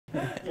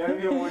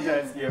Niambie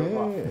moja asikie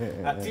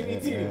hapa.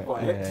 Activity ni kwa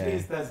today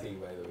is Thursday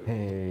by the way.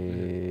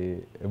 Hey,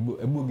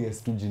 ebu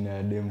guess tu jina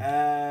ya demu.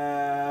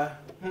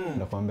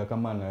 Nakwambia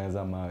kama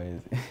anaweza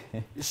mawezi.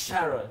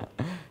 Sharon.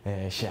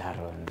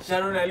 Sharon.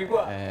 Sharon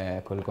alikuwa?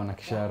 Kulikuwa na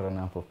Sharon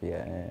hapo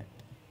pia.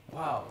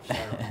 Wow,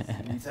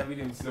 Sharon. It's a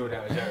really slow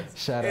down,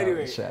 Sharon.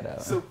 Anyway,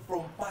 so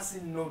from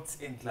passing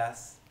notes in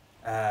class,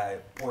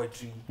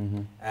 poetry,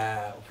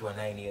 ukiwa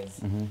 9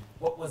 years,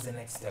 what was the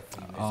next step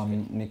for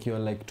you? Nikiwa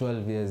like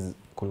 12 years,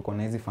 kulikuwa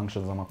na hizi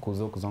functions za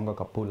makuzo, kuzonga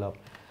ka pull up,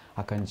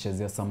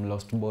 akanichezea some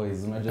Lost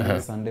Boys.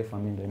 Unajua Sunday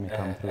family ime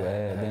come through.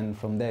 Then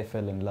from there I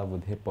fell in love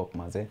with hip hop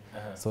maze.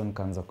 So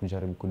nikaanza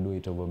kujaribu kudo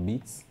it over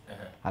beats.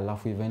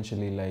 Alafu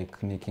eventually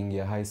like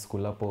nikiingia high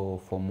school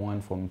hapo form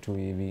 1 form 2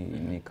 hivi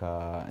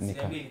nika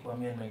kwa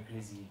me and my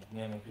crazy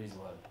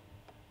world.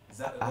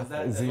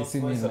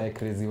 My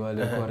crazy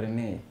world kwa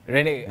Rene.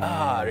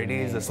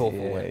 Rene is a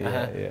soulful one.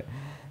 Yeah.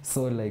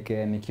 So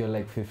like nikiwa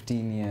like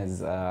 15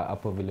 years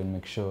hapo vile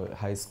make sure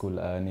high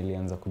school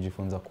nilianza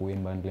kujifunza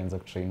kuimba, nilianza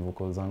kutrain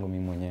vocals zangu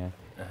mimi mwenyewe.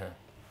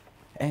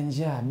 And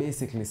yeah,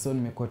 basically so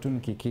nimekuwa tu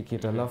nikikick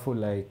it, alafu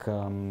like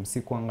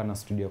sikuanga na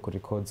studio ku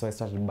record, so I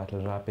started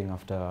battle rapping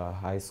after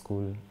high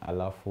school.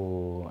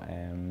 Alafu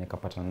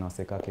nikapata na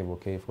Seka Kevo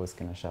K4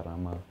 kina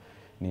Sharama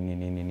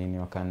nini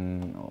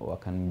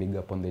wakan big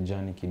up on the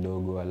journey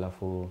kidogo.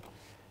 Alafu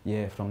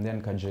yeah, from then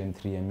nika join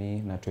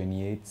 3ME na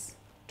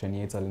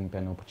 28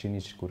 alinipea na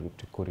opportunity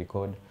to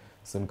record,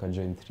 so nika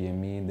join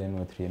 3ME. Then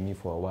we 3ME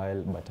for a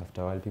while, but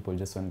after a while people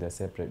just went their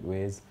separate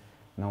ways.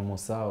 Now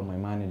Musao, my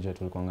manager,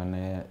 tulikuwa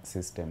naye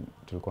system,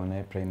 tulikuwa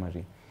naye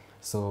primary.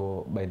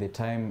 So by the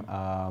time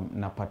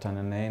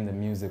napatana naye in the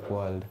music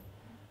world,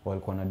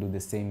 walikuwa na do the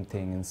same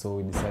thing, and so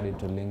we decided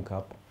to link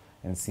up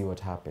and see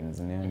what happens.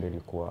 Ndio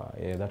ilikuwa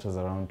that was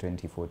around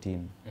 2014.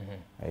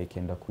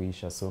 Ikaenda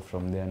kuisha, so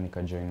from there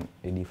nika join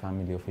AD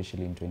Family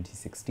officially in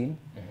 2016.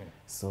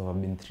 So I've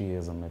been 3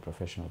 years on my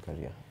professional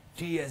career.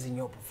 3 years in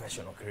your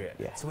professional career.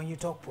 Yeah. So when you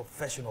talk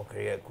professional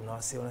career, kuna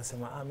wase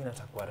wanasema mimi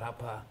nataka kuwa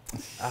rapper.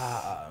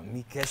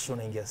 Mi kesho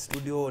naingia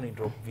studio ni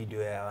drop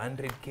video ya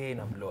 100k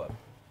na blow up.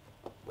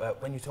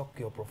 When you talk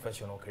your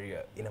professional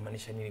career,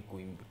 inamaanisha nini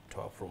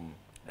kuitoa from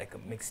like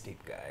a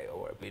mixtape guy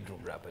or a bedroom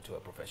rapper to a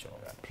professional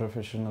rapper?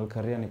 Professional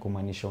career ni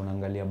kumaanisha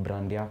unaangalia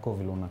brand yako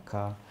vile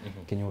unakaa,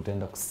 kenye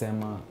utaenda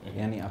kusema,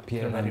 yani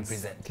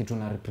appearance, kitu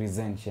na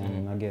represent yani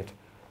una get.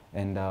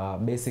 And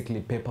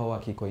basically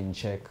paperwork iko in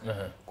check.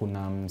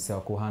 Kuna mse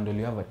wa kuhandle,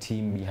 you have a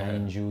team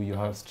behind you, you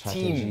have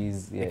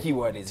strategies. Team. Yeah, the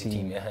keyword is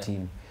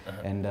team.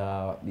 And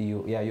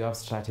you have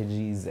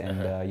strategies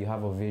and you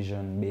have a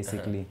vision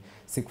basically.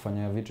 Si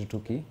kufanya vitu tu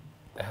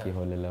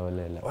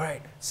kiholela.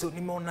 Alright, so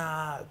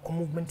nimeona kwa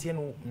movement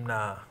yenu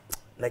na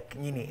like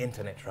nyinyi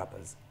internet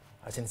rappers,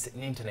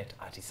 internet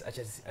artists,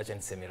 acha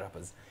niseme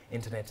rappers,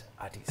 internet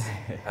artists.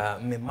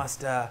 Me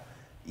master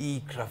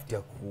craft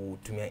ya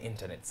kutumia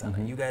internet sana.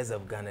 You guys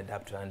have garnered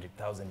up to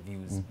 100,000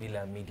 views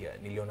bila media.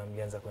 Niliona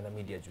mlianza kwenda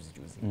media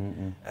juzi.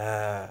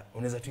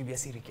 Unaweza tuibia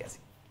siri kiasi?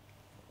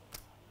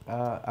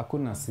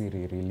 Hakuna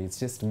siri really, it's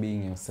just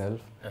being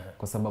yourself.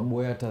 Kwa sababu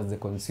wewe hata as a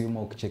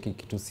consumer ukicheki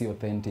kitu si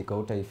authentic,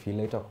 hautaifeel,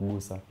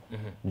 itakugusa.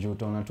 Juu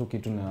utaona tu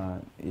kitu na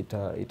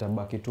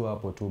itabaki tu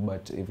hapo tu,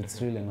 but if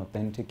it's really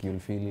authentic you'll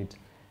feel it.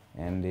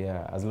 And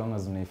yeah, as long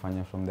as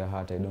unaifanya from the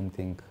heart, I don't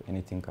think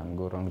anything can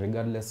go wrong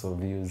regardless of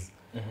views.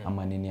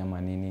 Ama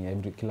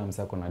nini, kila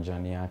msako kuna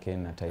journey yake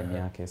na time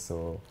yake,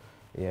 so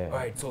yeah.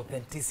 Alright, so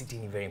authenticity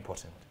is very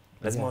important.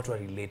 Lazima watu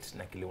relate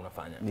na kile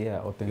unafanya.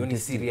 Yeah, authenticity. Yoni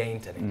siri ya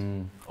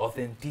internet.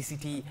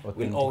 Authenticity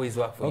will always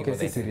work for you.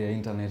 Okay, siri ya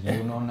internet.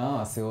 You know now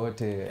wase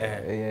wote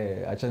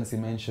I can't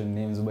mention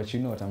names, but you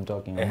know what I'm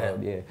talking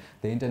about. Yeah,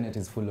 the internet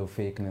is full of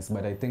fakeness,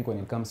 but I think when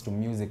it comes to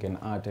music and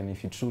art, and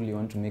if you truly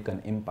want to make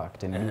an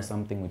impact and do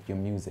something with your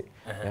music,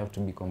 you have to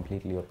be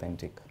completely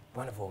authentic.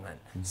 Wonderful,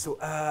 man. So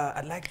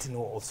I'd like to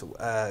know also,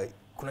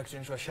 kuna kitu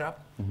nishwa Shrap,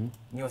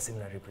 nyo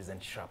similar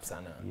represent Shrap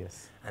sana.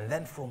 Yes. And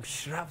then from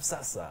Shrap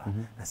sasa,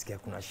 nasikia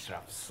kuna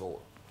Shrap Soul,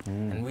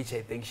 and which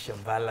I think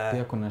Shambhala...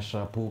 Pia kuna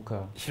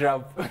Shrapuka.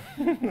 Shrap.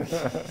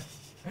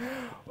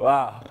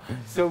 Wow.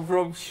 So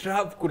from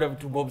Shrap kuna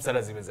vitu bomb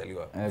sana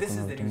zimezaliwa. This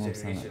is the new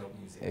generation of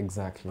music.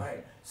 Exactly.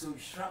 Right. So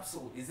Shrap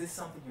Soul, is this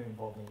something you're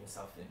involving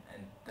yourself in,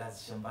 and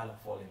does Shambhala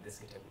fall in this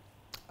category?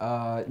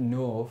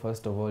 No,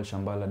 first of all,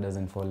 Shambhala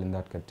doesn't fall in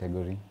that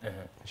category.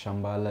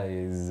 Shambhala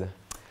is,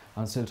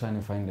 I'm still trying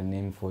to find a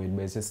name for it,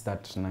 but it's just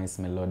that nice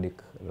melodic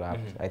rap.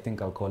 I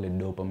think I'll call it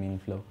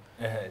dopamine flow.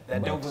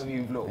 That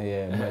dopamine flow.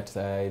 Yeah, but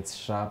it's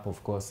sharp,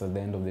 of course. At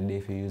the end of the day,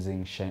 if you're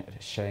using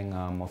Sheng,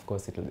 of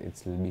course it'll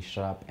be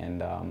sharp.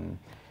 And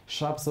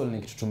Sharp Soul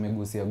ni kitu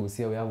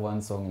tumegusia. We have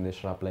one song in the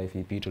Sharp Life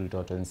EP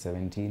tulitoa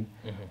 2017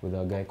 with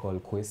a guy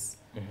called Quiz.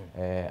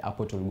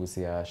 Hapo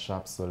tuligusia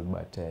Sharp Soul,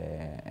 but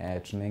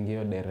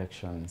tunaingia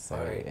direction.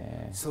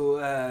 So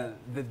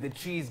the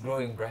tree is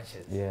growing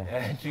branches.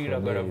 Yeah. Tree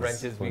got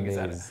branches big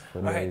sana.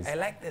 Alright, I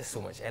like this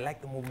so much. I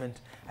like the movement.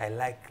 I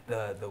like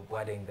the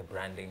wording, the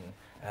branding.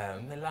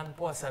 Melan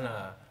poa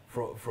sana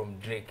from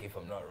Drake, if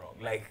I'm not wrong.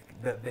 Like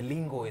the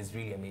lingo is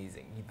really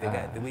amazing.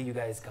 The way you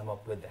guys come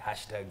up with the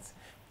hashtags,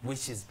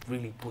 which is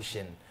really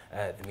pushing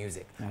the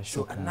music.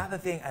 So another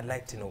thing I'd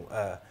like to know,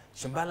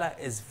 Shambhala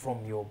is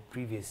from your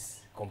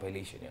previous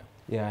compilation, yeah?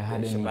 Yeah, I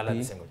had an Shambhala,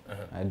 EP.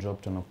 I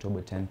dropped on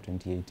October 10,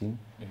 2018.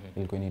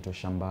 Ilikuwa inaitwa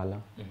Shambhala.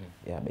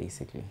 Yeah,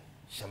 basically.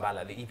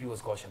 Shambhala, the EP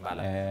was called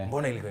Shambhala.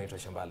 Mbona ilikuwa inaitwa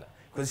Shambhala?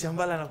 Because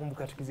Shambhala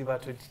nakumbuka tukiziva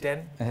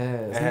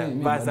 2010.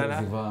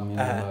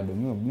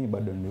 Mi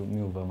bado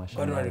mi uva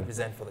mashambala. Bado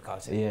represent for the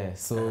culture. Yeah,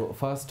 so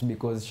first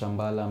because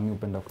Shambhala mi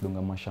upenda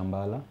kudunga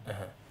mashambala.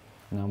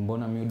 Na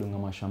mbona mi udunga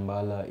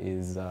mashambala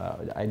is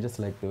I just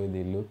like the way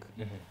they look.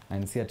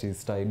 And see at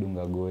least I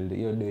dunga gold.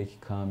 Iyo do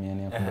ikikam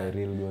yani by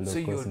real gold. So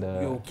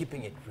you're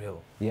keeping it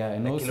real. Yeah,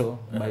 and like also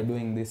by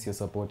doing this you're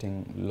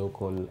supporting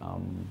local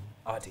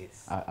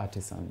artists,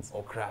 artisans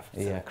or crafts.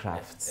 Yeah,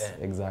 crafts.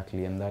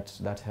 Exactly, and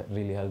that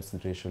really helps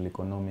with racial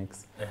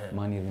economics.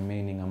 Money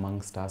remaining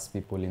amongst us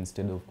people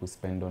instead of to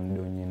spend on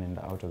Donyen and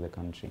out of the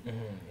country.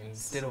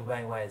 Instead of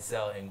buying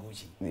YSL and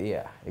Gucci.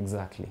 Yeah,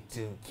 exactly.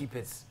 To keep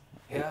it.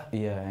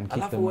 Yeah, and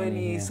keep the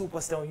money here.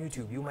 Superstar on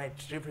YouTube, you might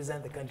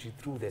represent the country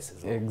through this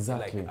as well.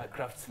 Exactly. Like a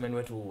craftsman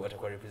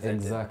watakuwa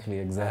represented.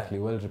 Exactly.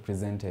 Well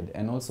represented.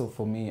 And also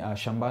for me,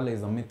 Shambhala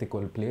is a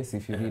mythical place.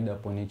 If you read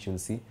up on it, you'll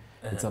see.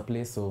 It's a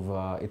place of,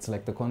 it's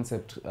like the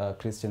concept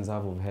Christians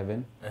have of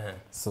heaven.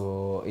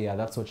 So yeah,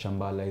 that's what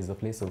Shambhala is, a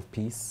place of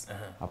peace,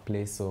 a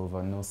place of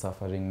no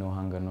suffering, no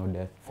hunger, no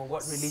death. For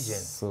what religion?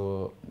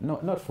 So,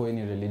 not for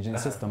any religion,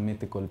 it's just a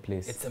mythical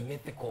place. It's a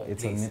mythical place.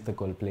 It's a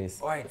mythical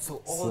place. Alright,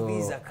 so all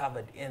these are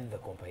covered in the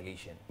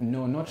compilation?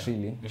 No, not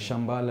really.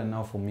 Shambhala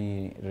now for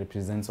me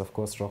represents, of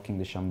course, rocking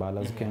the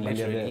Shambalas.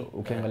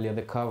 Ukiangalia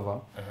the cover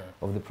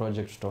of the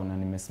project utaona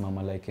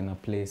nimesimama like in a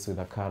place with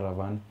a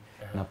caravan.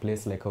 Na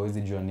place like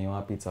hawezi jua ni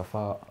wapi, it's a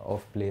far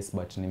off place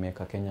but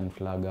nimeka Kenyan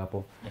flag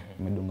hapo.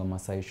 Nimedunga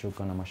Masai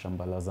shuka na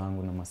mashambala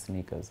zangu na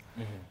sneakers.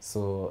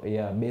 So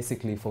yeah,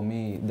 basically for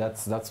me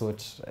that's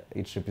what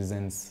it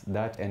represents,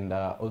 that and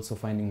also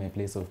finding my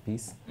place of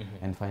peace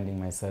and finding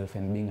myself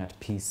and being at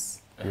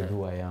peace with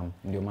who I am.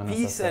 Ndio maana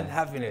peace sasa, and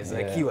happiness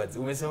are keywords.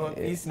 Umesema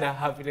peace na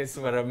happiness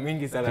mara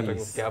mingi sana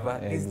tukifikia hapa.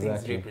 These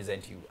things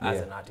represent you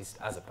as an artist,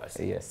 as a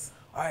person. Yes.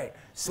 All right.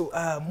 So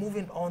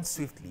moving on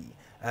swiftly,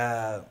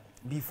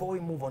 before we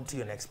move on to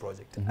your next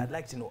project, I'd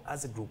like to know,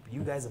 as a group,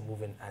 you guys are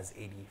moving as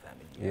AD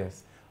family.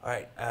 Yes. All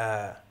right.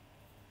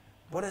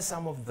 What are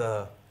some of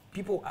the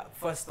people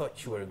first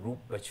thought you were a group,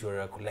 but you were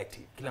a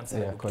collective? Kila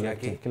msa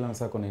collective. Kila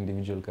msa kona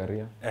individual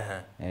career.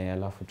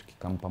 Alafu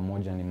tukikam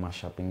pamoja ni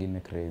mashup ingine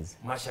crazy.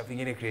 Mashup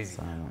ingine crazy.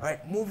 Sana. All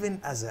right. Moving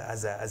as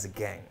a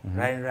gang.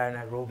 Riding around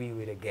Nairobi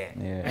with a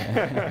gang.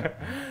 Yeah.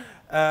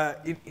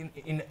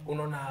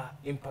 Unaona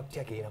impact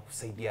yake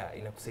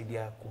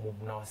inakusaidia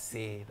kumove na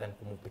wasee than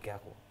kumove peke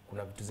yako.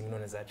 Kuna vitu zingine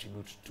unaweza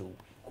attribute to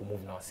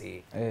kumove na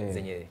wasee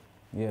zenye.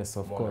 Yes,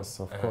 of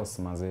course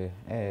mazee.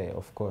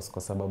 Of course,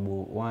 kwa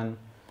sababu one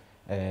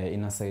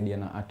inasaidia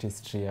na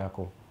artistry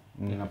yako.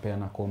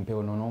 Mnapeana compare,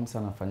 unaona msa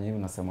anafanya hivi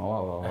unasema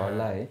wow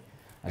walai.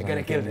 I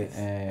gotta kill this.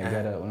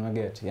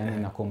 Unaget,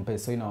 yani na compare,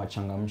 so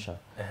inawachangamsha.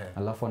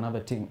 Alafu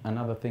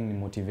another thing ni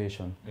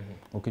motivation.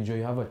 Ukijua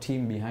you have a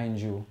team behind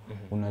you,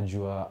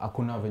 unajua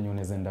hakuna venye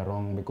unaweza enda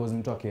wrong, because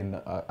mtu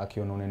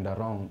akiona unaenda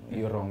wrong,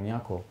 hiyo wrong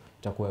yako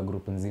itakuwa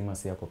group nzima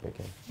si yako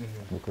pekee.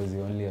 Because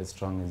you're only as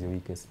strong as your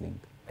weakest link.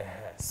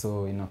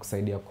 So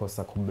inakusaidia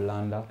kosa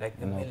kublanda. Like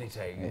the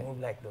military, you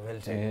move like the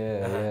military.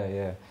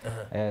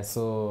 Yeah.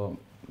 So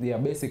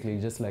yeah, basically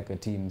just like a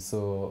team.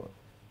 So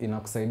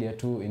inakusaidia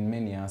tu in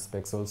many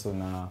aspects also,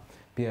 na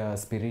pia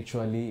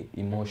spiritually,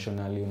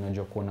 emotionally,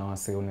 unajua kuona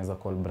wase unaweza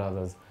call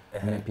brothers.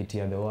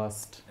 Mmepitia the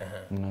worst,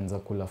 mnaanza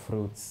kula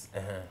fruits,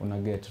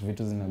 unaget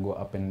vitu zinago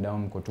up and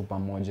down kwa tu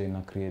pamoja,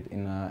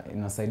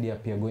 inasaidia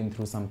pia going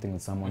through something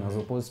with someone, as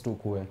opposed to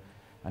kuwe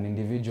an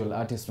individual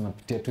artist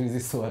unapitia tu hizi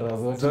swara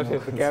zote.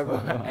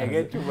 I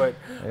get you, but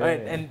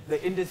right, and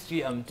the industry,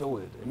 I'm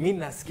told, mimi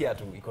nasikia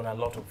tu iko na a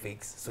lot of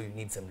fakes, so you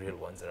need some real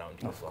ones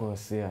around you. Of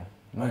course, yeah.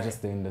 Not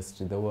just the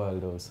industry, the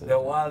world also. The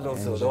world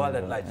also, the world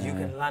at large. You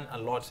can learn a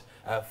lot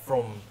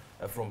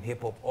from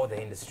hip hop or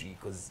the industry,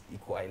 because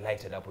iko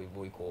highlighted hapo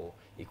hivyo,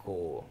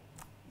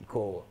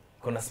 iko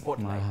na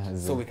spotlight,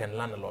 so we can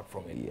learn a lot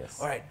from it.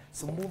 Yes. All right.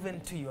 So moving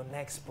to your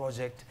next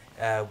project,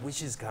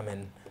 which is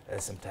coming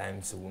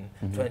sometime soon,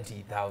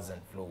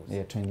 20,000 flows.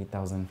 Yeah,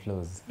 20,000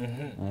 flows. Yeah.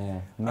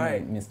 Me, all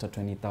right. Mr.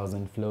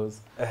 20,000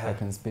 flows. I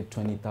can spit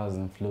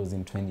 20,000 flows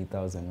in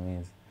 20,000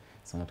 ways.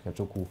 So nataka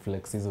tu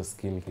kuflex hizo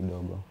skill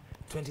kidogo.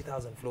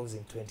 20,000 flows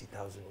in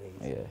 20,000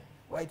 ways. Yeah.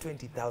 Why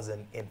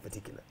 20,000 in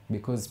particular?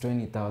 Because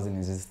 20,000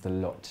 is just a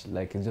lot.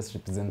 Like it just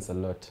represents a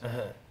lot.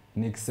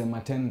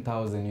 Nikisema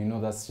 10,000, you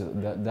know,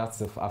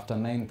 that's after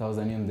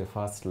 9,000 in the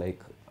first like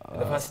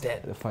the first 10.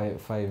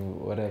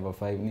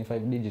 Ni 5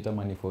 digit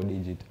ama ni 4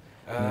 digit.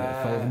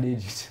 5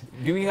 digit.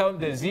 Do we count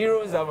the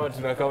zeros ama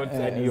tuna count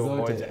hiyo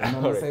moja?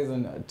 No, size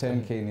on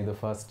 10k ni the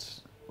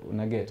first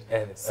unaget.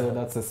 So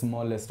that's the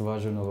smallest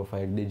version of a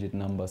 5 digit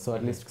number. So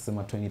at least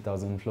kusema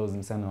 20,000 flows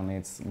msana on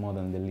it's more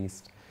than the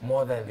least.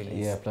 More than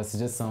release. Yeah, plus it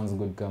just sounds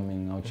good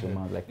coming out your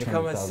mouth, like You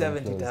come at 20,000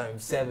 70 flows.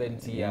 times,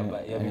 70, Yeah.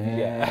 but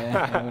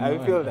Yeah.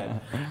 I feel that.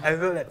 I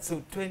feel that.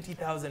 So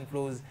 20,000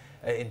 flows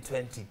in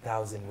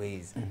 20,000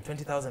 ways.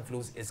 20,000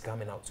 flows is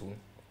coming out soon.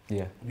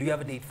 Yeah. Do you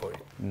have a date for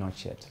it?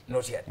 Not yet.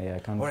 Not yet. Yeah, I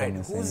can't All right.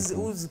 promise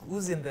anything.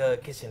 Who's in the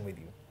kitchen with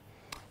you?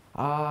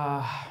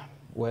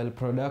 Well,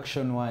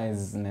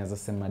 production-wise, naweza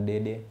sema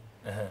Dede.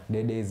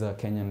 Dede is a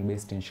Kenyan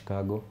based in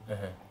Chicago.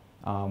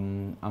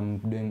 I'm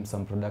doing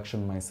some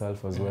production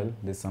myself as well.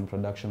 There's some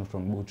production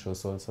from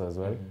Butchos also as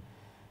well.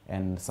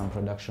 And some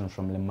production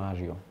from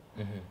Lemario.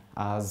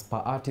 As per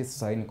artist,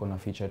 sahi niko na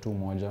feature tu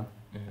moja.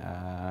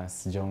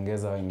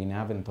 Sijaongeza wengine. I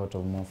haven't thought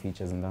of more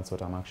features, and that's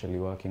what I'm actually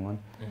working on.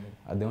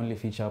 The only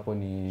feature hapo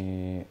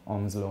ni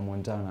Omslo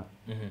Montana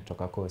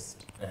toka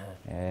Coast.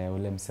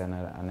 Ule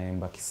msana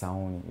anaimba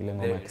Kisauni, ile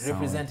ngoma Kisauni.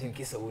 Representing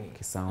Kisauni.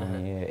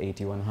 Kisauni, yeah,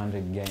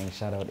 8100 gang,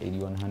 shout out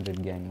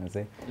 8100 gang,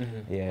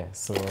 yeah.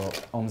 So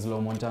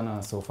Omslo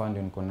Montana so far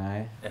ndio niko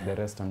naye. The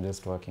rest I'm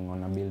just working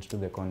on a build to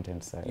the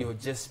content side. You're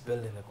just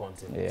building the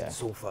content, yeah,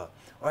 so far.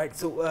 All right,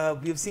 so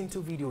we've seen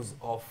 2 videos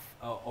of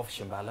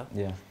Shambhala.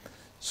 Yeah.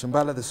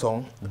 Shambhala the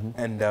song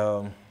and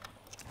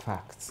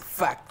Facts.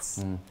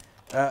 Facts.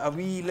 Are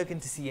we looking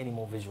to see any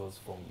more visuals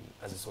from you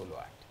as a solo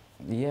act?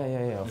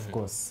 Yeah, of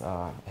course.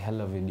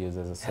 Hella videos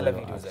as a solo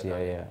act.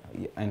 Yeah.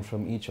 And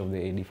from each of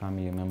the AD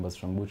family members,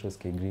 from Butchos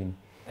K Green,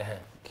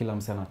 kila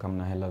msana kam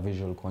na hella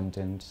visual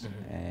content.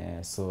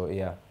 So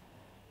yeah.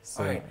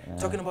 So, all right.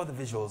 Talking about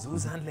the visuals,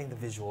 who's handling the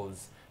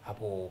visuals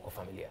hapo kwa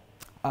familia?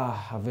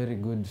 A very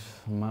good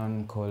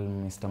man called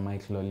Mr.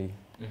 Mike Lolly.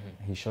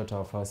 He shot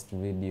our first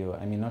video.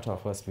 I mean, not our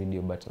first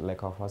video, but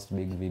like our first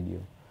big video,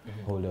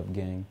 Hold Up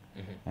Gang.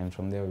 And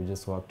from there, we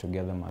just worked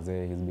together.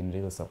 Maze, he's been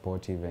real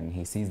supportive, and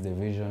he sees the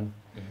vision.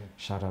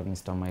 Shout out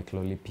Mr. Mike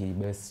Lolly P,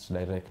 best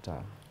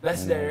director.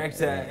 Best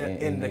director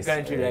in the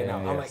country right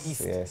now. I'm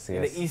Yes.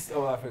 in the east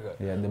of Africa.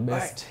 Yeah, the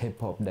best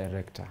hip-hop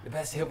director. The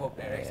best hip-hop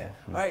director.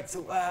 All right,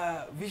 so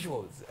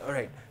visuals. All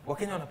right,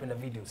 Wakenya wanapenda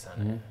videos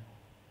sana.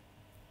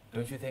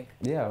 Don't you think?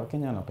 Yeah,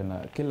 Wakenya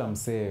wanapenda kila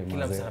msee.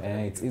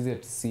 It's easier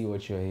to see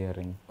what you're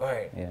hearing. All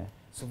right. Yeah.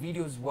 So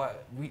videos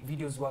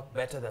work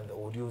better than the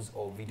audios,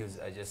 or videos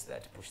are just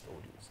that push the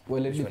audios?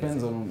 Well, it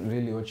depends on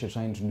really what you're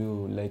trying to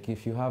do. Like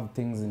if you have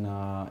things in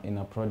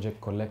a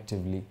project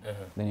collectively,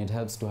 then it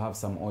helps to have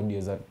some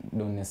audios that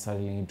don't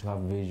necessarily need to have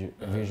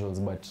visuals,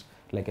 but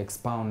like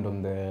expound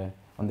on the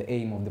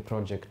aim of the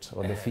project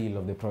or the feel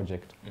of the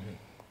project.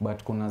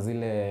 But kuna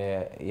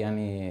zile,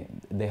 yani,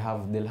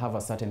 they'll have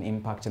a certain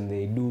impact, and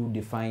they do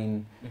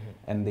define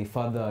and they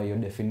further your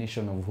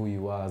definition of who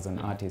you are as an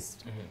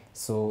artist.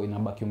 So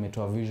inabaki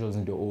umetoa visuals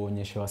ndio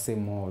uonyeshe wase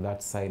more of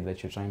that side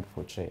that you're trying to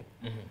portray.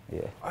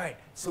 Yeah. All right.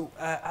 So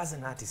as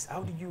an artist,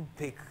 how do you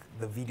pick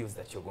the videos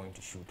that you're going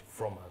to shoot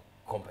from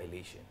a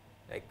compilation?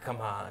 Like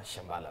kama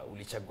Shambhala,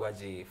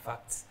 ulichaguaje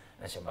Facts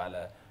na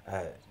Shambhala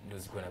ndio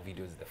zikuwa na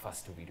videos, the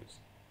first 2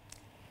 videos?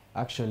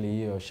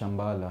 Actually,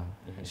 Shambhala.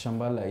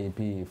 Shambhala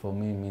EP for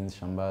me means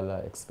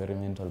Shambhala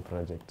experimental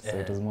project. So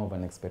it was more of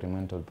an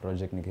experimental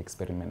project, nik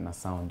experiment na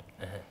sound.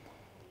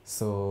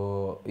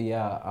 So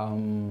yeah,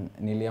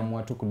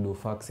 niliamua tu kudu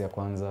Facts ya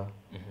kwanza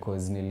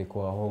because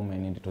nilikuwa home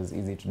and it was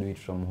easy to do it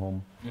from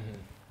home.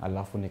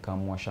 Alafu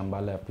nikaamua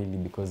Shambhala ya pili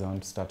because I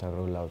want to start a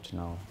rollout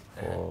now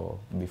for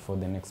before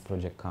the next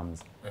project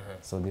comes.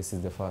 So this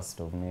is the first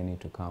of many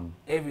to come.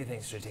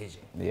 Everything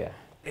strategic. Yeah.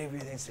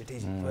 Everything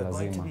strategic. We're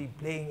going to be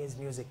playing his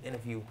music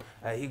interview.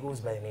 He goes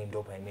by the name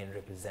Dope I mean,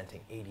 representing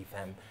AD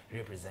Fam,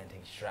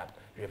 representing Shrap,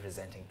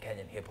 representing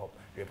Kenyan hip hop,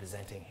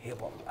 representing hip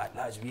hop at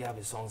large. We have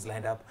his songs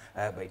lined up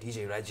by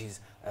DJ Raji's.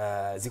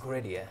 Ziko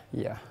ready, yeah?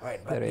 Yeah. All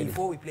right, but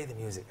before we play the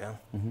music,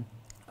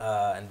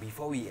 and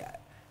before we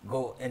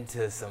go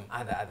into some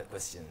other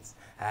questions,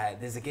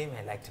 there's a game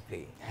I like to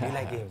play. Do you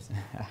like games?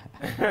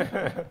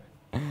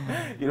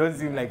 You don't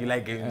seem like you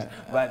like games,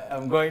 but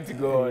I'm going to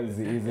go on.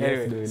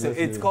 Anyway, so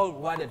it's called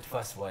Word at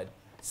First Word.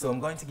 So I'm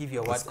going to give you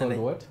a word. It's called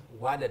what?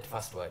 Word at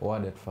First Word.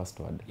 Word at First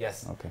Word.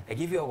 Yes. Okay. I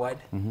give you a word,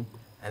 and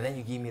then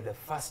you give me the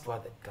first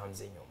word that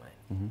comes in your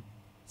mind.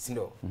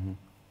 Sindo,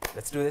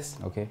 let's do this.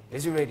 Okay.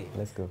 Is you ready?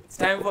 Let's go. It's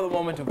time for the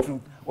moment of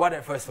truth. Word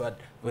at First Word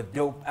with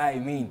Dope I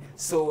mean.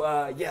 So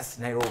yes,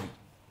 Nairobi.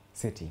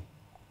 City.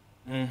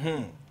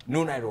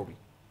 No Nairobi.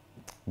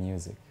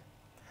 Music.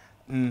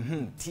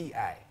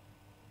 T.I.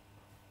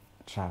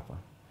 Trapper.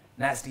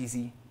 Nasty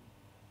Z.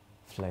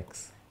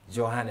 Flex.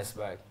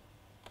 Johannesburg.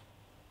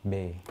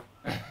 Bay.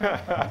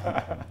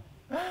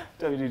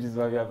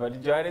 Johannesburg,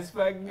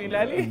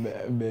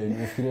 Bay.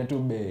 Nifikiria tu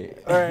Bay.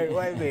 Alright,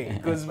 why Bay?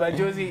 Because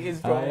Majozi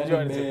is from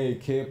Johannesburg. Bay,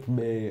 Cape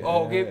Bay.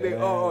 Oh, Cape Bay.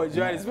 Oh,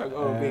 Johannesburg.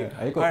 Oh, Bay.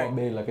 Haiko kwa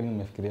Bay, lakini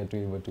nimefikiria tu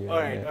hivyo tu.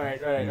 Alright.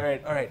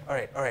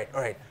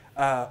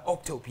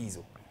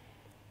 Octipizzo.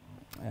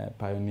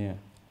 Pioneer.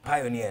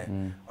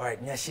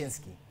 Alright,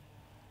 Nyashinski.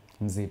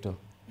 Mzito.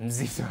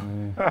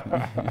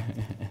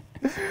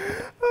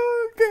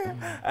 Okay.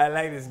 I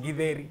like this.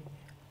 Githeri.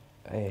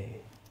 Hey.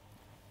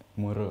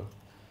 Muro.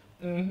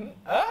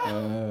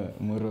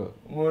 Muro.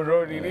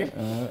 Muro nini?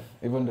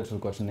 Hivyo ndo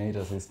tulikuwa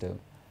tunaita system.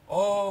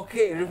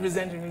 Okay,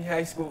 representing which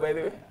high school, by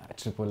the way?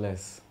 Triple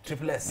S.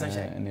 Triple S,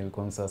 Sunshine.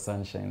 Nilikuwa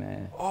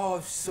Sunshine. Oh,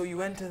 so you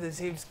went to the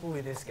same school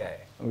with this guy?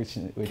 Which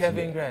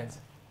Kevin Grant.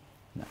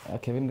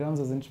 Kevin Grant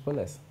was in Triple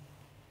S.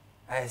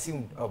 I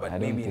assumed, but I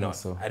maybe don't not.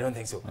 think so. I don't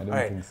think so. I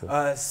don't think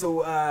so.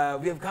 So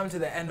we have come to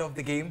the end of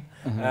the game.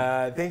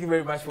 Thank you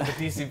very much for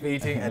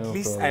participating. At No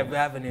least problem. I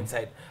have an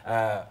insight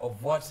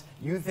of what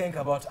you think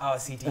about our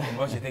city and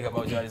what you think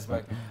about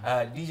Johannesburg.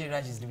 DJ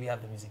Rajis, do we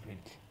have the music ready?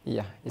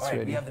 Yeah, it's All right,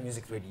 ready. we have the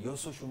music ready. Your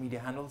social media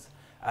handles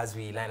as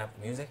we line up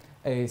the music.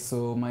 Hey,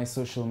 so my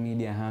social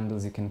media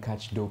handles, you can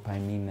catch Dope I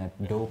Mean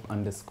at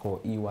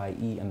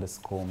dope_EYE_mean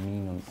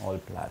on all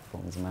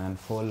platforms, man.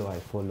 Follow, I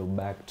follow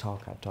back,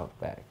 talk, I talk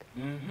back.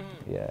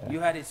 Yeah. You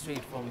had it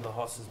straight from the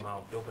horse's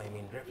mouth. Dope I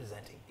Mean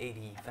representing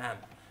 80 fam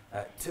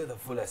to the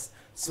fullest.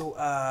 So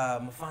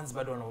my fans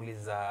bado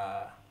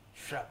wanauliza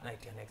Shrap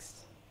Night ya next.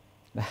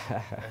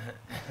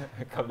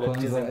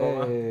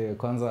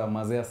 Kwanza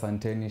mazee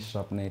asanteni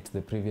Shrap Night.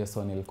 The previous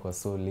one ilikuwa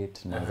so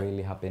lit and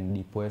really happened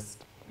deep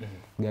west.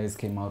 Guys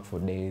came out for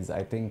days.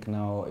 I think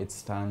now it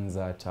stands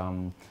at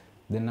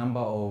the number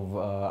of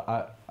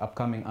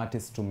upcoming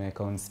artists to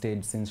make on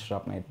stage since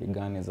Shrap Night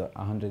began is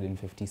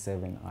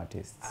 157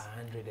 artists.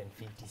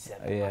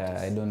 157 Yeah,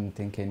 artists. I don't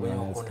think anyone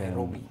Wenye else wako can.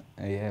 Nairobi.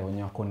 Yeah, when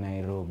you're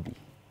Nairobi.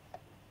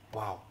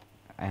 Wow.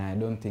 And I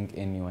don't think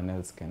anyone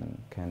else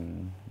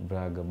can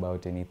brag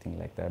about anything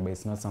like that. But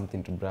it's not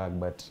something to brag,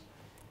 but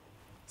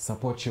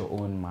support your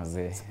own,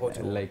 maze. Support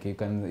your own. Like you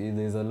can,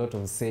 there's a lot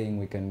of saying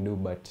we can do,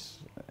 but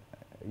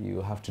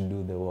you have to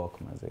do the work,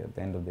 maze, at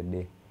the end of the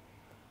day.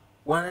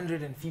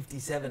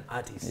 157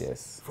 artists.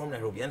 Yes. From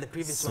Nairobi. And the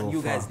previous So one,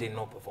 you guys far. did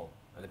not perform.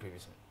 And the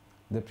previous one.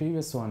 The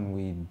previous one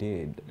we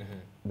did.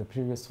 The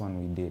previous one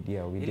we did,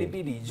 yeah, we did.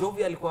 Ilibidi,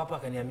 Jovi alikuwa hapa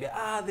akaniambia,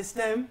 this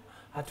time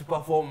had to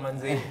perform,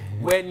 manze.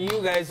 When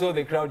you guys saw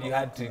the crowd, you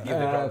had to give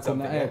the crowd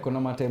something.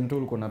 Kuna matem tu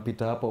ulikuwa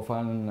unapita hapo,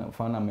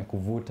 fan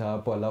amekuvuta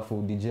hapo,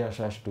 alafu DJ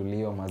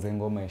ashashtuliwa,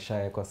 mazengo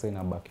maishaye kwa sasa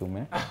inabaki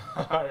ume.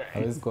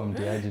 Hawezi kuwa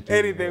mtiaji tu.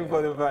 Anything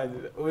for the fans.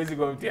 Hawezi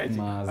kuwa mtiaji.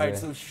 Maze.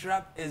 Alright, so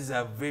Shrap is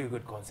a very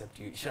good concept.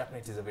 Shrap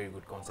Night is a very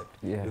good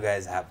concept Yeah. you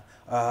guys have.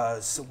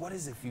 So what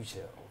is the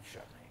future of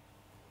Shrap Night?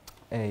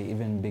 Hey,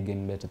 even big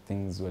and better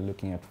things. We're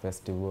looking at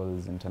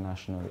festivals,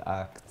 international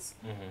acts,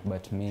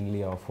 but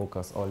mainly our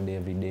focus all day,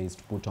 every day is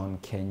to put on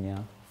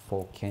Kenya,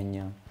 for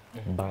Kenya,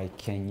 by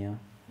Kenya.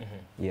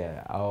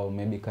 Yeah, or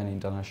maybe can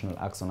international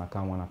acts wanna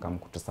come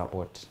to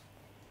support.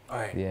 All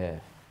right. Yeah.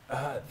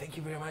 Thank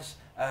you very much.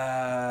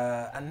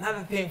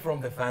 Another thing from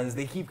the fans,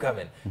 they keep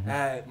coming.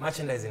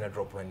 Merchandise in a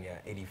drop when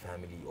you're 80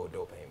 family or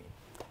Dope I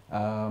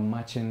Mean.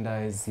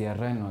 Merchandise, yeah,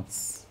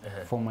 Reynolds,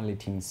 formerly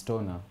Team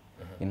Stoner,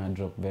 in a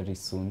drop very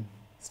soon.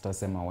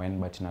 Sitasema when,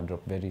 but in a drop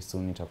very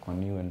soon. Itakuwa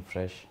new and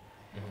fresh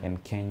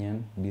and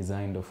Kenyan,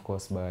 designed of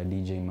course by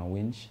DJ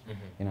Mawinch.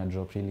 In a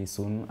drop really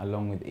soon,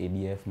 along with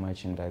ADF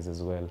merchandise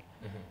as well.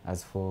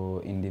 As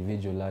for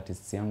individual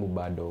artists, yangu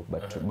bado,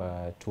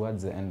 but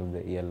towards the end of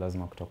the year,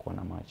 lazima kutakuwa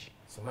na match.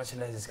 So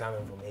merchandise is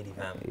coming from 80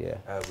 fam.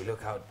 Yeah. We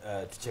look out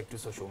to check to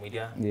social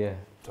media. Yeah.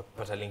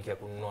 Tutapata link ya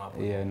kununua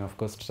hapo. Yeah, and of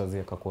course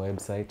tutaziweka kwa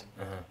website.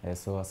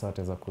 So wasa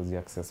wataweza kuzi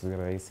access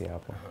virahisi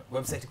hapo.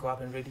 Website iko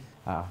up and ready?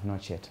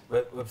 Not yet.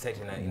 Website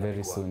ina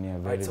very soon, yeah,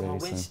 very, so very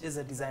Mawinch soon. is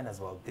a designer as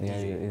well. The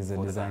Yeah, DJ he's a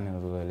for the designer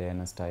band. as well, yeah,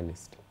 and a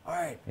stylist. All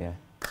right. Yeah.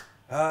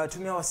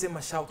 Tumia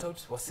wasema shout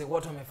out, wase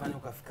watu wamefanya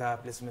ukafika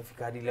place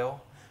umefika hadi leo.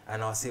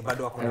 And wase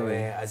bado wako na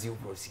wewe as you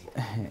proceed.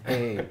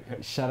 Hey,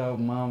 shout out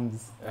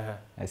moms.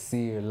 I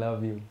see you,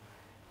 love you.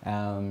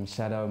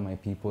 Shout out my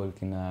people,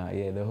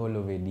 the whole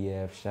of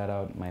ADF. Shout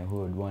out my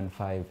hood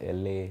 15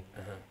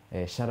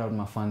 LA. Shout out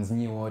my fans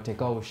nyi wote.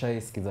 Kama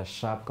ushaisikiza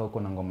Shrap, kama uko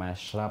na ngoma ya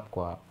Shrap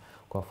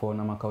kwa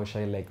phone, ama kama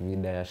ushai like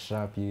video ya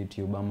Shrap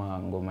YouTube, ama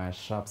ngoma ya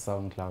Shrap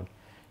SoundCloud.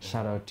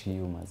 Shout out to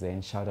you, maze,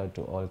 and shout out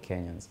to all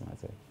Kenyans,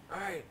 maze. All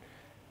right.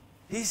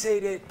 He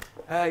said it.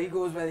 He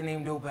goes by the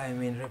name Dope I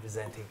Mean,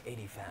 representing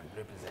 80 fam,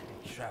 representing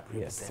Shrap,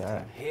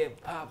 representing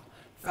hip hop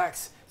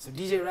facts. So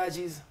DJ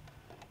Rajis,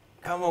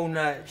 kama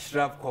una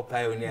Shrap kwa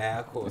pioneer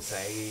yako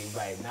sahi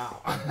by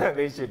now,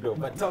 they should know.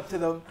 But talk to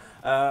them.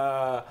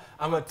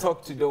 I'ma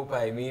talk to Dope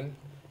I Mean.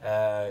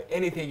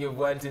 Anything you've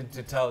wanted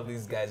to tell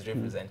these guys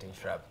representing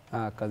Shrap?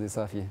 Kazi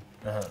safi.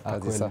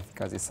 Kazi safi.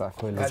 Kazi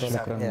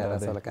safi. Yeah,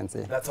 that's all I can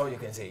say. That's all you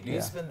can say. Do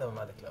you spin them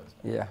at the clubs?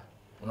 Yeah.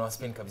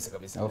 Spin kabisa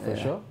kabisa. Oh, for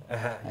sure?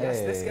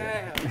 Yes, this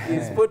guy,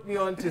 he's put me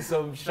on to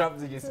some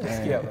Shrap's just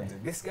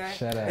This guy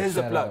is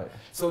the plug.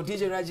 So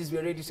DJ Rajis, we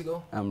are ready to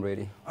go? I'm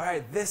ready. All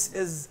right, this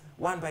is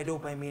One by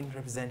Dope I Mean,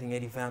 representing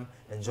 80 fam.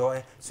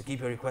 Enjoy. So keep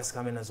your requests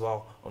coming as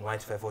well on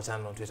Y254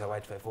 channel on Twitter,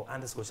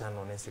 Y254_ channel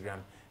on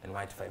Instagram, and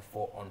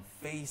Y254 on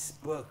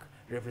Facebook,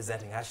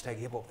 representing hashtag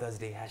Hip Hop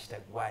Thursday,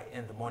 hashtag Y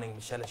in the morning.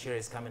 Michelle Ashira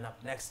is coming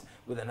up next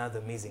with another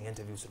amazing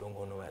interview, so don't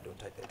go nowhere, don't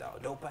type it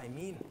out. Dope I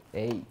Mean.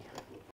 Hey.